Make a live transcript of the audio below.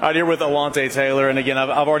All right, here with Alontae Taylor, and again,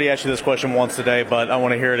 I've already asked you this question once today, but I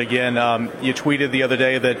want to hear it again. You tweeted the other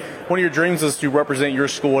day that one of your dreams is to represent your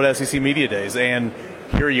school at SEC Media Days, and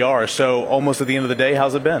here you are. So almost at the end of the day,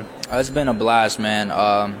 how's it been? It's been a blast, man.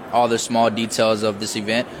 All the small details of this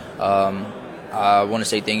event. I want to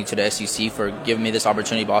say thank you to the SEC for giving me this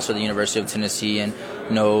opportunity, but also the University of Tennessee, and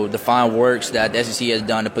the fine works that the SEC has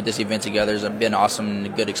done to put this event together has been awesome and a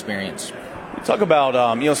good experience. Talk about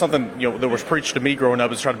something that was preached to me growing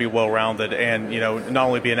up is trying to be well-rounded and not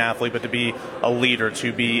only be an athlete but to be a leader,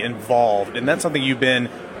 to be involved, and that's something you've been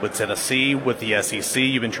with Tennessee, with the SEC.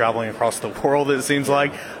 You've been traveling across the world, it seems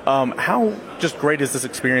like. How just great has this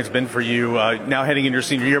experience been for you now heading into your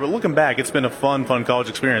senior year? But looking back, it's been a fun college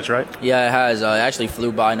experience, right? Yeah, it has. It actually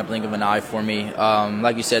flew by in a blink of an eye for me.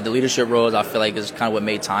 Like you said, the leadership roles I feel like is kind of what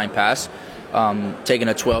made time pass. Taking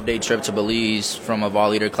a 12-day trip to Belize from a Vol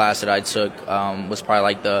leader class that I took was probably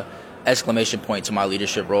like the exclamation point to my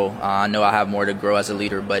leadership role. I know I have more to grow as a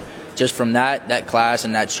leader, but just from that class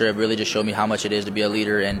and that trip really just showed me how much it is to be a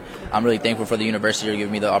leader, and I'm really thankful for the university for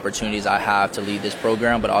giving me the opportunities I have to lead this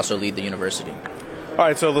program, but also lead the university. All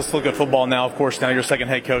right, so let's look at football now. Of course, now your second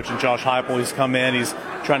head coach, and Josh Heupel, he's come in. He's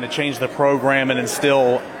trying to change the program and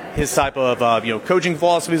instill his type of coaching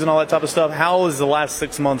philosophies and all that type of stuff. How has the last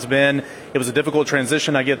 6 months been? It was a difficult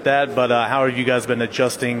transition, I get that, but how have you guys been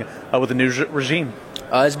adjusting with the new regime?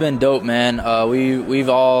 It's been dope, man. We've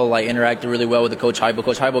all interacted really well with the Coach Heupel.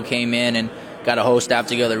 Coach Heupel came in and got a whole staff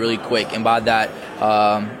together really quick, and by that,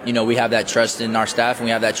 we have that trust in our staff and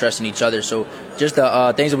we have that trust in each other. So just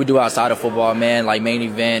the things that we do outside of football, man, like main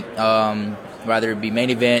event. Rather it be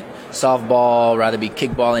main event, softball, rather be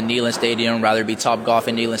kickball in Neyland Stadium, rather be top golf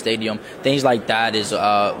in Neyland Stadium. Things like that is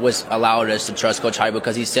what's allowed us to trust Coach Heupel,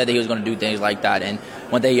 because he said that he was going to do things like that. And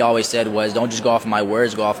one thing he always said was, don't just go off of my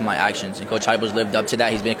words, go off of my actions. And Coach Heupel's lived up to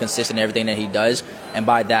that. He's been consistent in everything that he does. And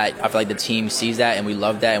by that, I feel like the team sees that, and we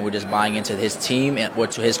love that, and we're just buying into his team and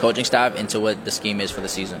to his coaching staff, into what the scheme is for the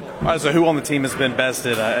season. All right, so who on the team has been best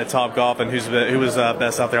at top golf, and who was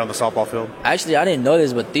best out there on the softball field? Actually, I didn't know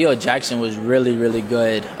this, but Theo Jackson was really, really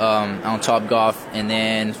good on top golf. And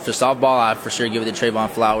then for softball, I for sure give it to Trayvon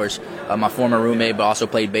Flowers, my former roommate, but also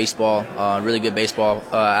played baseball, really good baseball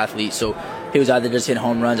athlete. So he was out there just hitting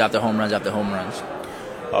home runs after home runs after home runs.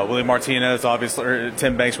 Willie Martinez, obviously, or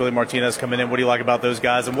Tim Banks, Willie Martinez coming in. What do you like about those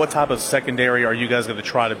guys, and what type of secondary are you guys going to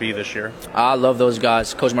try to be this year? I love those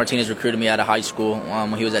guys. Coach Martinez recruited me out of high school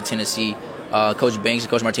when he was at Tennessee. Coach Banks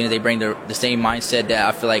and Coach Martinez, they bring the same mindset that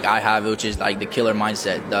I feel like I have, which is like the killer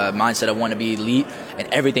mindset, the mindset of wanting to be elite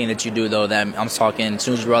in everything that you do, though. That I'm talking, as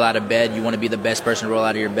soon as you roll out of bed, you want to be the best person to roll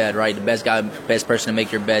out of your bed, right? The best guy, best person to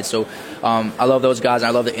make your bed. So I love those guys, and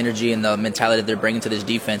I love the energy and the mentality that they're bringing to this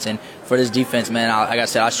defense. And for this defense, man, like I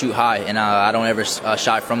said, I shoot high, and I don't ever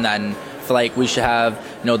shy from that. And I feel like we should have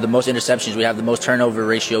the most interceptions, we have the most turnover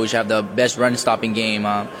ratio, we should have the best run stopping game,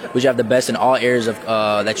 we should have the best in all areas of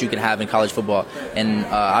that you can have in college football. And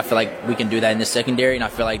I feel like we can do that in the secondary, and I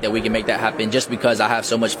feel like that we can make that happen just because I have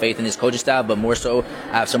so much faith in this coaching staff, but more so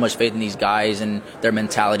I have so much faith in these guys and their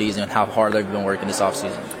mentalities and how hard they've been working this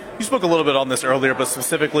offseason. You spoke a little bit on this earlier, but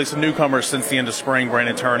specifically some newcomers since the end of spring,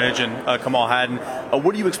 Brandon Turnage and Kamal Haddon.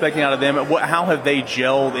 What are you expecting out of them? How have they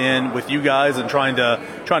gelled in with you guys and trying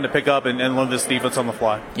to pick up and learn this defense on the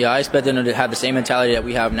fly? Yeah, I expect them to have the same mentality that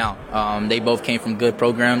we have now. They both came from good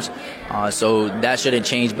programs, so that shouldn't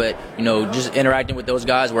change. But just interacting with those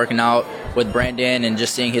guys, working out with Brandon, and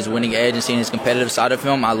just seeing his winning edge and seeing his competitive side of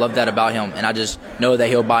him, I love that about him. And I just know that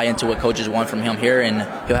he'll buy into what coaches want from him here, and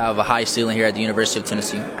he'll have a high ceiling here at the University of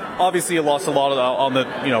Tennessee. Obviously, you lost a lot on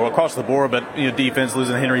the across the board, but defense,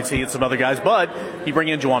 losing Henry T and some other guys. But you bring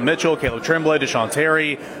in Juwan Mitchell, Caleb Tremblay, Deshaun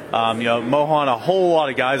Terry, Mohan, a whole lot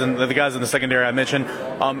of guys, and the guys in the secondary I mentioned.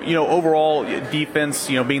 Overall defense,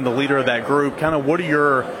 being the leader of that group, kind of what are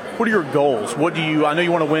your goals? I know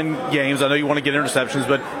you want to win games, I know you want to get interceptions,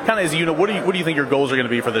 but kind of what do you think your goals are going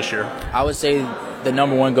to be for this year? I would say the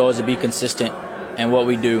number one goal is to be consistent in what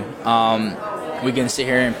we do. We can sit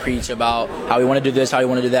here and preach about how we want to do this, how we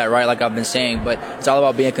want to do that, right, like I've been saying, but it's all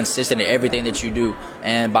about being consistent in everything that you do.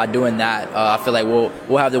 And by doing that, I feel like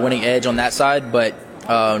we'll have the winning edge on that side. But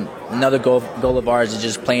another goal of ours is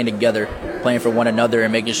just playing together, playing for one another,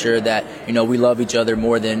 and making sure that we love each other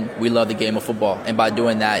more than we love the game of football. And by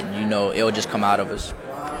doing that, it'll just come out of us.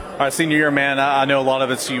 All right, senior year, man, I know a lot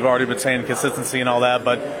of it's you've already been saying consistency and all that,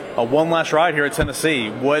 but one last ride here at Tennessee.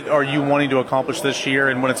 What are you wanting to accomplish this year?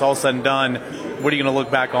 And when it's all said and done, what are you going to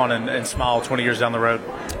look back on and smile 20 years down the road?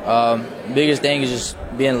 Biggest thing is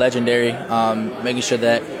just being legendary, making sure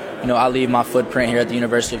that I leave my footprint here at the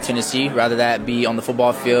University of Tennessee, rather that be on the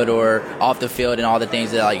football field or off the field, and all the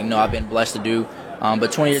things that I've been blessed to do.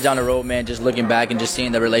 But 20 years down the road, man, just looking back and just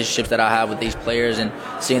seeing the relationships that I have with these players and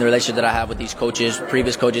seeing the relationship that I have with these coaches,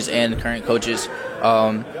 previous coaches and current coaches.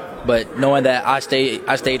 But knowing that I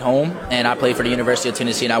stayed home and I played for the University of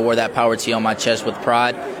Tennessee and I wore that power tee on my chest with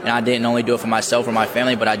pride. And I didn't only do it for myself or my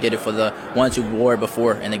family, but I did it for the ones who wore it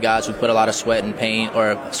before and the guys who put a lot of sweat and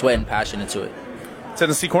passion into it.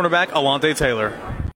 Tennessee cornerback Alontae Taylor.